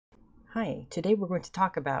Hi, today we're going to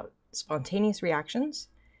talk about spontaneous reactions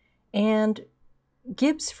and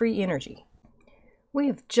Gibbs free energy. We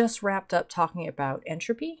have just wrapped up talking about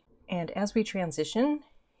entropy, and as we transition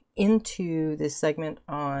into this segment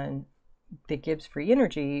on the Gibbs free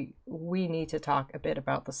energy, we need to talk a bit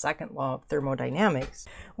about the second law of thermodynamics,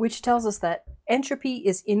 which tells us that entropy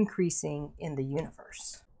is increasing in the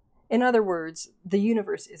universe. In other words, the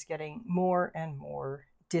universe is getting more and more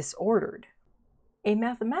disordered. A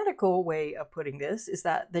mathematical way of putting this is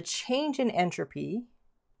that the change in entropy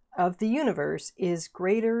of the universe is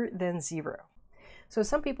greater than zero. So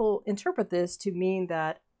some people interpret this to mean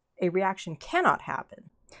that a reaction cannot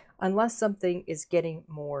happen unless something is getting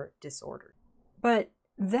more disordered. But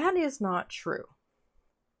that is not true.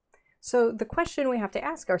 So the question we have to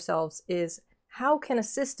ask ourselves is, how can a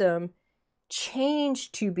system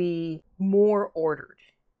change to be more ordered?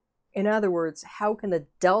 In other words, how can the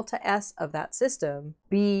delta S of that system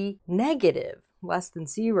be negative, less than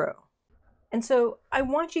zero? And so I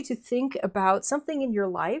want you to think about something in your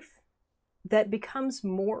life that becomes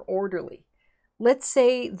more orderly. Let's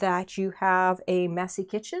say that you have a messy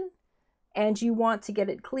kitchen and you want to get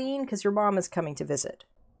it clean because your mom is coming to visit.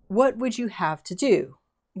 What would you have to do?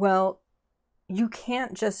 Well, you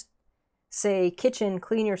can't just say, kitchen,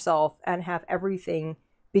 clean yourself, and have everything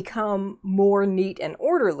become more neat and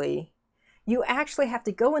orderly. You actually have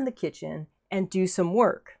to go in the kitchen and do some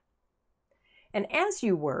work. And as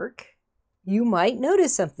you work, you might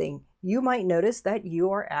notice something. You might notice that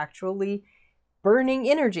you are actually burning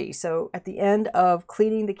energy. So at the end of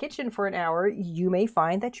cleaning the kitchen for an hour, you may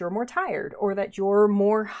find that you're more tired or that you're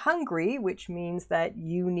more hungry, which means that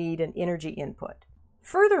you need an energy input.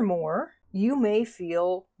 Furthermore, you may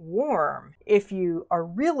feel warm. If you are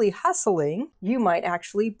really hustling, you might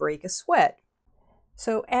actually break a sweat.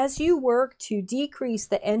 So as you work to decrease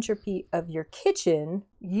the entropy of your kitchen,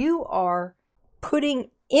 you are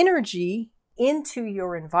putting energy into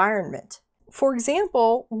your environment. For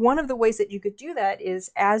example, one of the ways that you could do that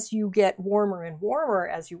is as you get warmer and warmer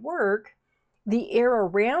as you work, the air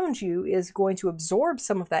around you is going to absorb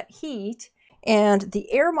some of that heat, and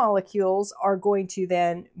the air molecules are going to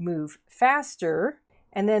then move faster,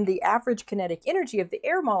 and then the average kinetic energy of the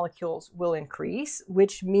air molecules will increase,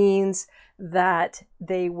 which means that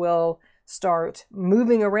they will start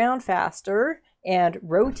moving around faster and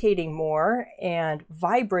rotating more and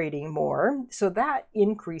vibrating more. So that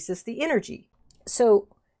increases the energy. So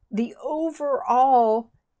the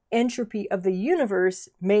overall entropy of the universe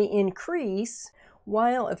may increase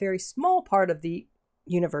while a very small part of the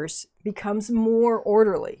universe becomes more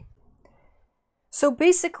orderly. So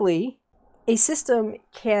basically, a system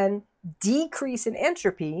can decrease in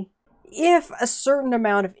entropy if a certain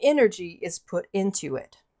amount of energy is put into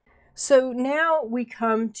it. So now we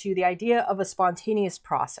come to the idea of a spontaneous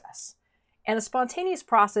process. And a spontaneous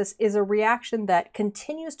process is a reaction that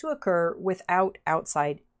continues to occur without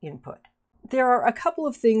outside input. There are a couple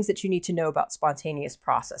of things that you need to know about spontaneous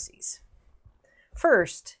processes.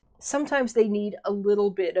 First, sometimes they need a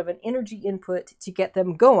little bit of an energy input to get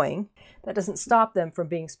them going. That doesn't stop them from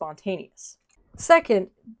being spontaneous.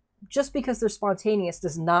 Second, just because they're spontaneous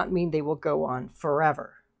does not mean they will go on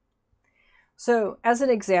forever. So as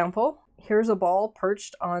an example, here's a ball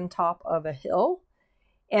perched on top of a hill,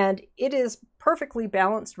 and it is perfectly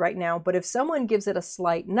balanced right now, but if someone gives it a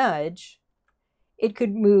slight nudge, it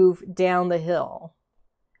could move down the hill.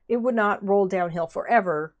 It would not roll downhill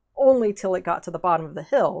forever, only till it got to the bottom of the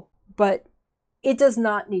hill, but it does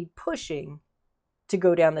not need pushing to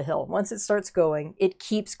go down the hill. Once it starts going, it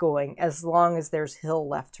keeps going as long as there's hill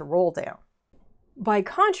left to roll down. By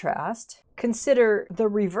contrast, consider the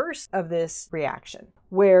reverse of this reaction,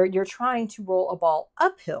 where you're trying to roll a ball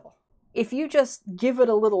uphill. If you just give it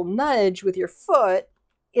a little nudge with your foot,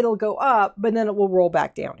 it'll go up, but then it will roll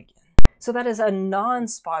back down again. So that is a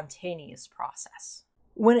non-spontaneous process.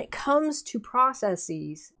 When it comes to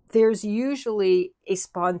processes, there's usually a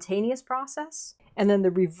spontaneous process, and then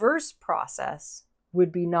the reverse process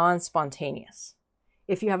would be non-spontaneous.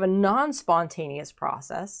 If you have a non-spontaneous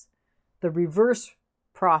process, the reverse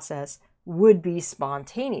process would be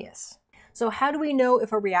spontaneous. So how do we know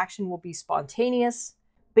if a reaction will be spontaneous?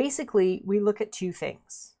 Basically, we look at two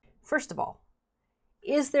things. First of all,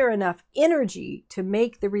 is there enough energy to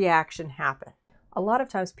make the reaction happen? A lot of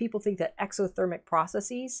times people think that exothermic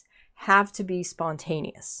processes have to be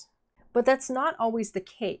spontaneous, but that's not always the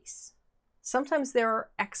case. Sometimes there are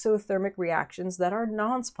exothermic reactions that are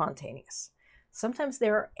non-spontaneous. Sometimes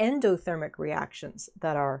there are endothermic reactions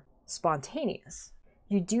that are spontaneous.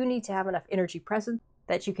 You do need to have enough energy present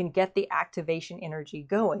that you can get the activation energy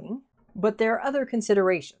going, but there are other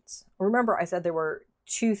considerations. Remember, I said there were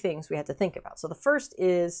two things we had to think about. So the first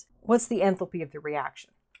is, what's the enthalpy of the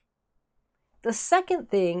reaction? The second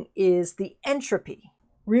thing is the entropy.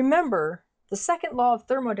 Remember, the second law of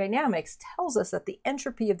thermodynamics tells us that the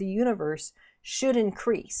entropy of the universe should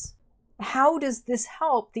increase. How does this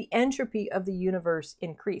help the entropy of the universe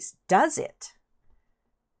increase? Does it?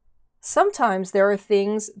 Sometimes there are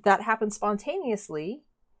things that happen spontaneously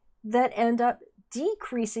that end up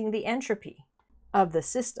decreasing the entropy of the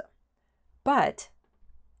system. But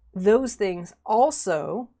those things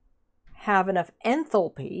also have enough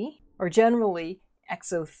enthalpy, or generally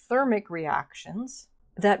exothermic reactions,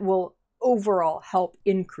 that will overall help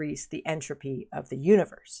increase the entropy of the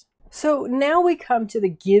universe. So now we come to the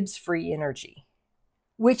Gibbs free energy,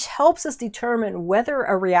 which helps us determine whether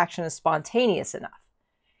a reaction is spontaneous enough.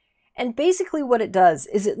 And basically what it does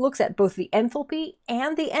is it looks at both the enthalpy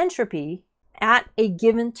and the entropy at a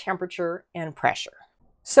given temperature and pressure.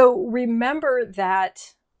 So remember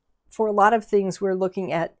that for a lot of things, we're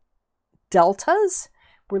looking at deltas,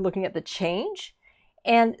 we're looking at the change,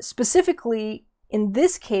 and specifically in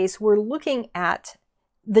this case, we're looking at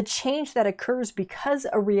the change that occurs because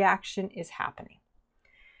a reaction is happening.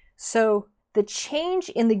 So the change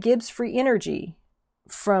in the Gibbs free energy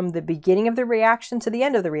from the beginning of the reaction to the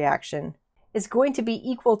end of the reaction is going to be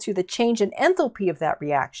equal to the change in enthalpy of that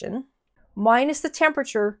reaction minus the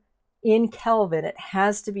temperature in Kelvin, it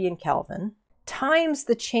has to be in Kelvin, times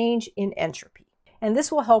the change in entropy. And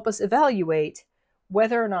this will help us evaluate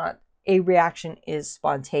whether or not a reaction is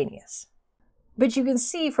spontaneous. But you can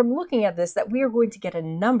see from looking at this that we are going to get a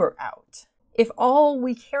number out. If all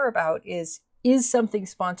we care about is something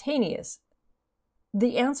spontaneous,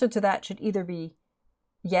 the answer to that should either be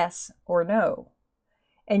yes or no.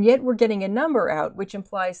 And yet we're getting a number out, which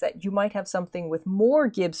implies that you might have something with more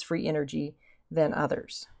Gibbs free energy than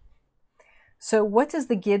others. So what does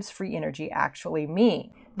the Gibbs free energy actually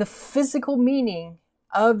mean? The physical meaning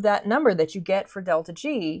of that number that you get for delta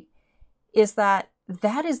G is that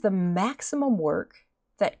is the maximum work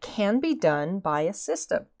that can be done by a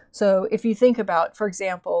system. So if you think about, for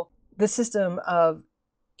example, the system of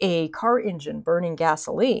a car engine burning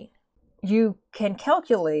gasoline, you can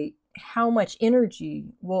calculate how much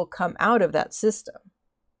energy will come out of that system.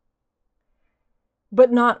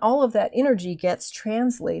 But not all of that energy gets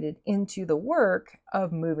translated into the work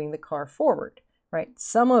of moving the car forward, right?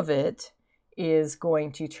 Some of it is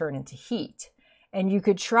going to turn into heat. And you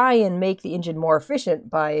could try and make the engine more efficient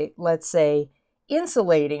by, let's say,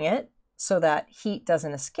 insulating it so that heat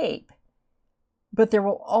doesn't escape. But there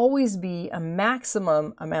will always be a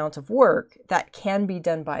maximum amount of work that can be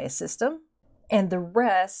done by a system, and the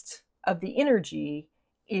rest of the energy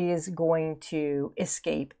is going to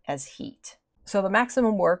escape as heat. So the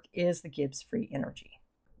maximum work is the Gibbs free energy.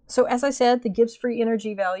 So as I said, the Gibbs free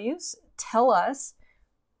energy values tell us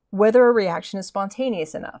whether a reaction is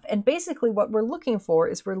spontaneous enough. And basically what we're looking for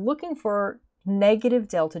is negative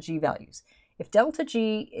delta G values. If delta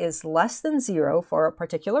G is less than 0 for a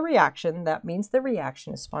particular reaction, that means the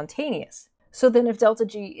reaction is spontaneous. So then if delta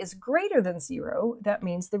G is greater than 0, that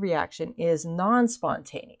means the reaction is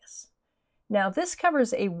non-spontaneous. Now this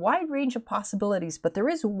covers a wide range of possibilities, but there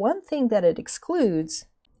is one thing that it excludes,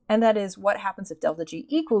 and that is what happens if delta G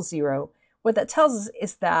equals 0. What that tells us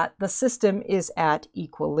is that the system is at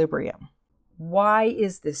equilibrium. Why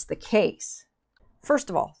is this the case? First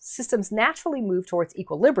of all, systems naturally move towards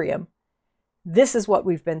equilibrium. This is what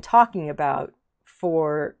we've been talking about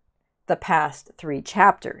for the past 3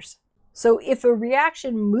 chapters. So if a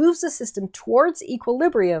reaction moves the system towards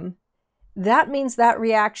equilibrium, that means that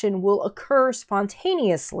reaction will occur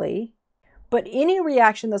spontaneously, but any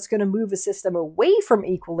reaction that's going to move a system away from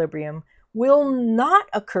equilibrium will not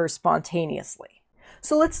occur spontaneously.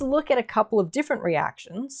 So let's look at a couple of different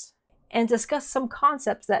reactions and discuss some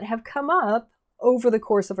concepts that have come up over the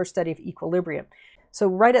course of our study of equilibrium. So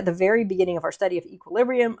right at the very beginning of our study of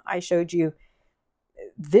equilibrium, I showed you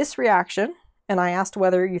this reaction, and I asked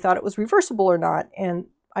whether you thought it was reversible or not, and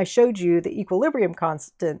I showed you the equilibrium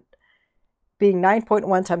constant being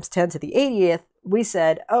 9.1 times 10 to the 80th. We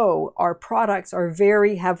said, oh, our products are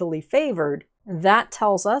very heavily favored. That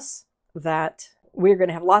tells us that we're going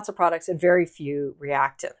to have lots of products and very few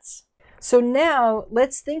reactants. So now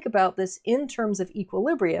let's think about this in terms of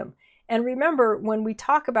equilibrium. And remember, when we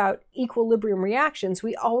talk about equilibrium reactions,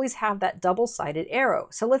 we always have that double-sided arrow.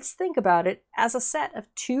 So let's think about it as a set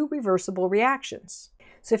of 2 reversible reactions.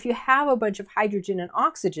 So if you have a bunch of hydrogen and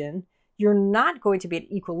oxygen, you're not going to be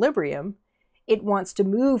at equilibrium. It wants to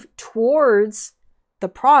move towards the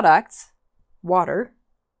product, water.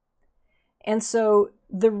 And so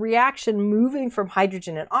the reaction moving from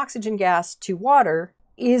hydrogen and oxygen gas to water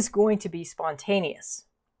is going to be spontaneous.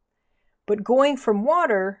 But going from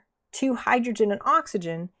water to hydrogen and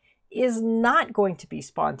oxygen is not going to be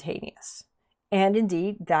spontaneous. And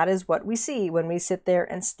indeed, that is what we see when we sit there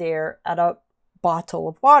and stare at a bottle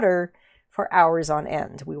of water for hours on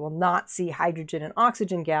end. We will not see hydrogen and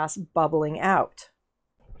oxygen gas bubbling out.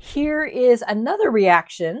 Here is another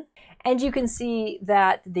reaction, and you can see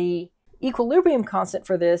that the equilibrium constant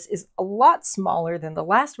for this is a lot smaller than the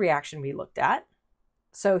last reaction we looked at.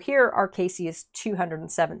 So here our Kc is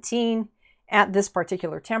 217 at this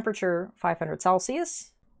particular temperature, 500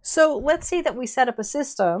 Celsius. So let's say that we set up a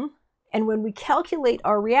system, and when we calculate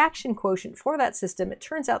our reaction quotient for that system, it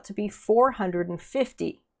turns out to be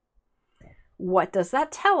 450. What does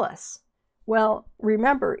that tell us? Well,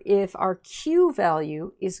 remember, if our Q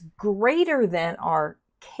value is greater than our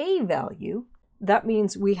K value, that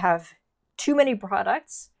means we have too many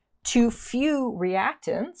products, too few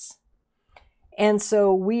reactants, and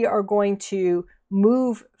so we are going to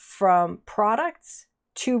move from products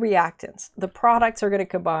to reactants. The products are going to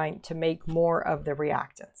combine to make more of the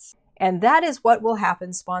reactants. And that is what will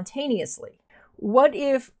happen spontaneously. What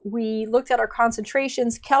if we looked at our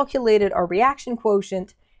concentrations, calculated our reaction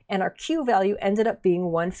quotient, and our Q value ended up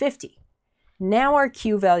being 150? Now our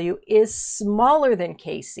Q value is smaller than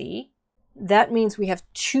Kc. That means we have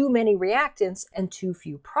too many reactants and too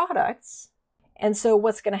few products. And so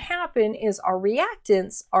what's going to happen is our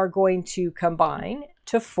reactants are going to combine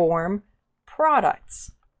to form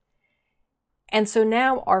products. And so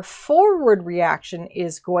now our forward reaction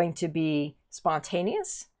is going to be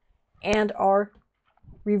spontaneous, and our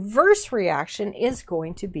reverse reaction is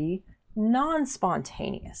going to be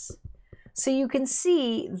non-spontaneous. So you can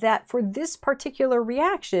see that for this particular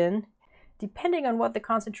reaction, depending on what the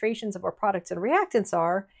concentrations of our products and reactants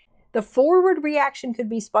are, the forward reaction could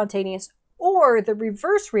be spontaneous or the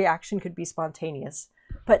reverse reaction could be spontaneous,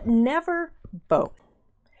 but never both.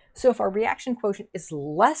 So if our reaction quotient is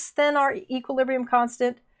less than our equilibrium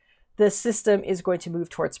constant, the system is going to move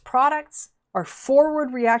towards products. Our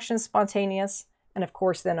forward reaction is spontaneous, and of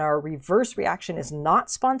course then our reverse reaction is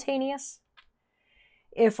not spontaneous.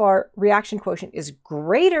 If our reaction quotient is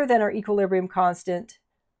greater than our equilibrium constant,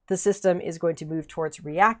 the system is going to move towards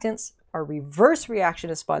reactants. Our reverse reaction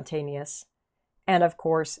is spontaneous, and of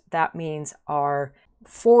course that means our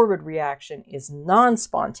forward reaction is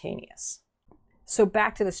non-spontaneous. So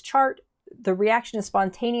back to this chart, the reaction is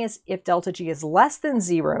spontaneous if delta G is less than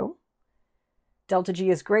 0. Delta G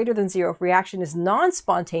is greater than 0 if reaction is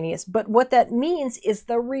non-spontaneous, but what that means is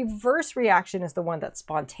the reverse reaction is the one that's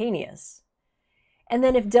spontaneous. And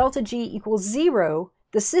then if delta G equals 0,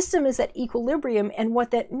 the system is at equilibrium, and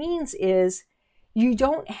what that means is you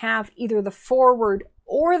don't have either the forward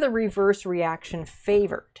or the reverse reaction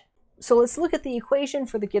favored. So let's look at the equation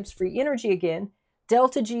for the Gibbs free energy again.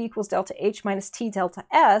 Delta G equals delta H minus T delta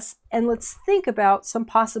S, and let's think about some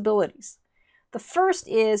possibilities. The first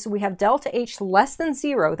is we have delta H less than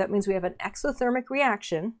 0. That means we have an exothermic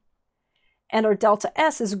reaction, and our delta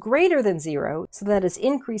S is greater than 0, so that is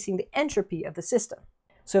increasing the entropy of the system.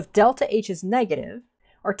 So if delta H is negative,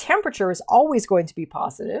 our temperature is always going to be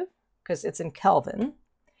positive because it's in Kelvin,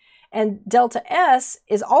 and delta S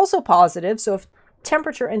is also positive. So if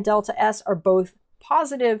temperature and delta S are both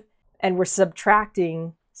positive, and we're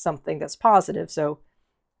subtracting something that's positive, so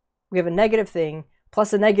we have a negative thing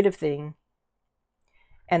plus a negative thing,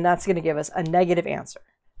 and that's going to give us a negative answer.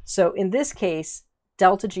 So in this case,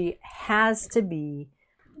 delta G has to be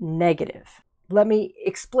negative. Let me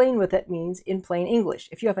explain what that means in plain English.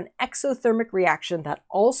 If you have an exothermic reaction that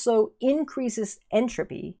also increases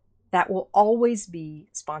entropy, that will always be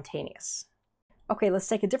spontaneous. Okay, let's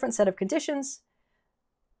take a different set of conditions.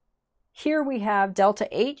 Here we have delta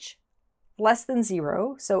H less than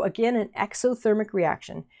 0, so again an exothermic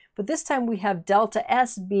reaction, but this time we have delta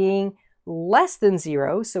S being less than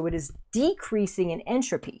 0, so it is decreasing in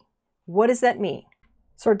entropy. What does that mean?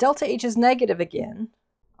 So our delta H is negative again.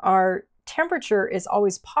 Our temperature is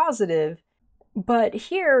always positive, but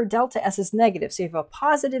here delta S is negative. So you have a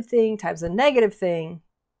positive thing times a negative thing,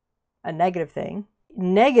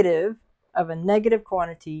 negative of a negative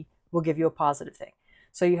quantity will give you a positive thing.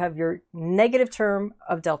 So you have your negative term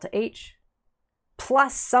of delta H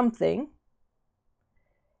plus something.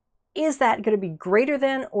 Is that going to be greater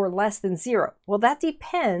than or less than 0? Well, that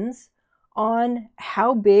depends on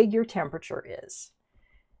how big your temperature is.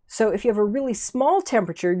 So if you have a really small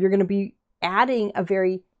temperature, you're going to be adding a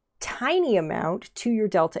very tiny amount to your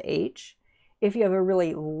delta H. If you have a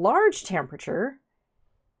really large temperature,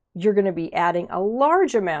 you're going to be adding a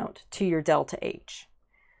large amount to your delta H.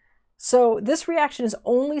 So this reaction is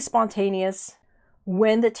only spontaneous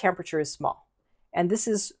when the temperature is small. And this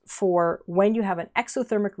is for when you have an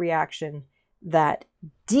exothermic reaction that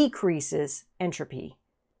decreases entropy.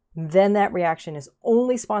 Then that reaction is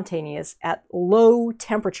only spontaneous at low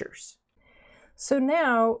temperatures. So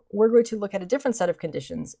now we're going to look at a different set of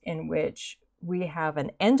conditions in which we have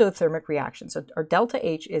an endothermic reaction. So our delta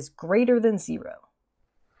H is greater than 0.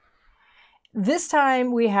 This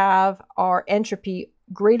time we have our entropy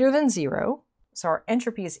greater than 0. So our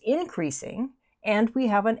entropy is increasing, and we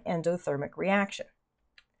have an endothermic reaction.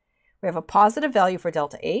 We have a positive value for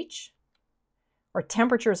delta H. Our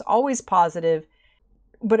temperature is always positive,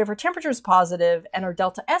 but if our temperature is positive and our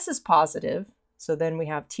delta S is positive, so then we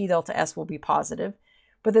have T delta S will be positive,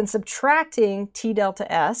 but then subtracting T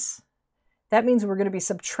delta S, that means we're going to be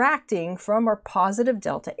subtracting from our positive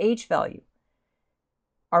delta H value.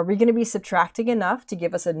 Are we going to be subtracting enough to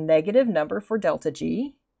give us a negative number for delta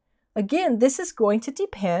G? Again, this is going to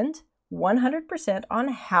depend 100% on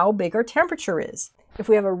how big our temperature is. If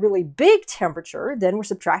we have a really big temperature, then we're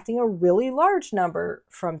subtracting a really large number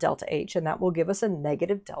from delta H, and that will give us a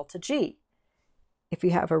negative delta G. If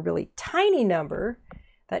we have a really tiny number,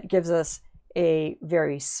 that gives us a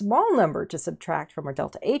very small number to subtract from our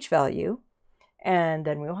delta H value, and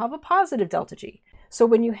then we'll have a positive delta G. So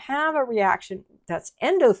when you have a reaction that's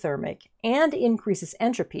endothermic and increases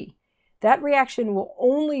entropy, that reaction will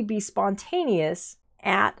only be spontaneous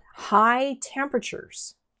at high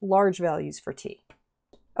temperatures, large values for T.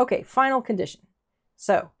 Okay, final condition.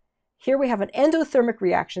 So here we have an endothermic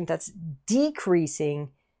reaction that's decreasing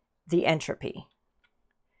the entropy.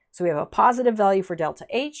 So we have a positive value for delta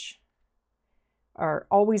H, our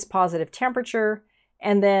always positive temperature,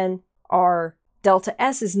 and then our delta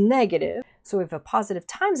S is negative. So we have a positive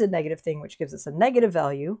times a negative thing, which gives us a negative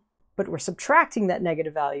value, but we're subtracting that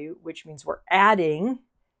negative value, which means we're adding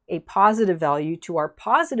a positive value to our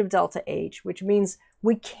positive delta H, which means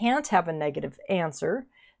we can't have a negative answer.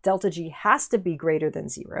 Delta G has to be greater than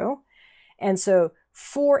 0. And so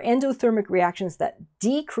for endothermic reactions that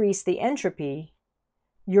decrease the entropy,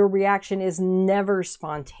 your reaction is never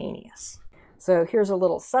spontaneous. So here's a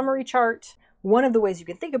little summary chart. One of the ways you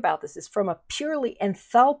can think about this is from a purely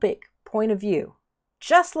enthalpic point of view.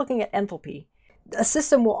 Just looking at enthalpy, a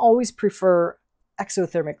system will always prefer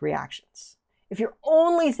exothermic reactions. If you're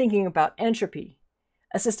only thinking about entropy,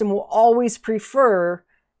 a system will always prefer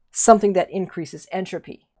something that increases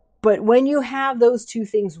entropy. But when you have those two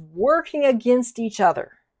things working against each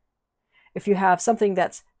other, if you have something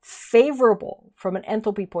that's favorable from an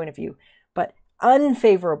enthalpy point of view, but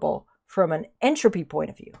unfavorable from an entropy point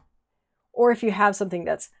of view, or if you have something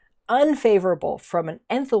that's unfavorable from an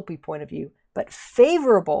enthalpy point of view, but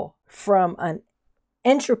favorable from an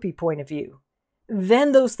entropy point of view,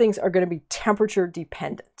 then those things are going to be temperature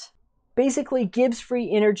dependent. Basically, Gibbs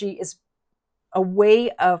free energy is a way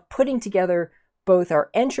of putting together both our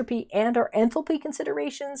entropy and our enthalpy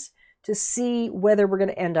considerations to see whether we're going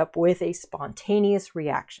to end up with a spontaneous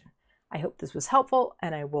reaction. I hope this was helpful,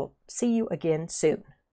 and I will see you again soon.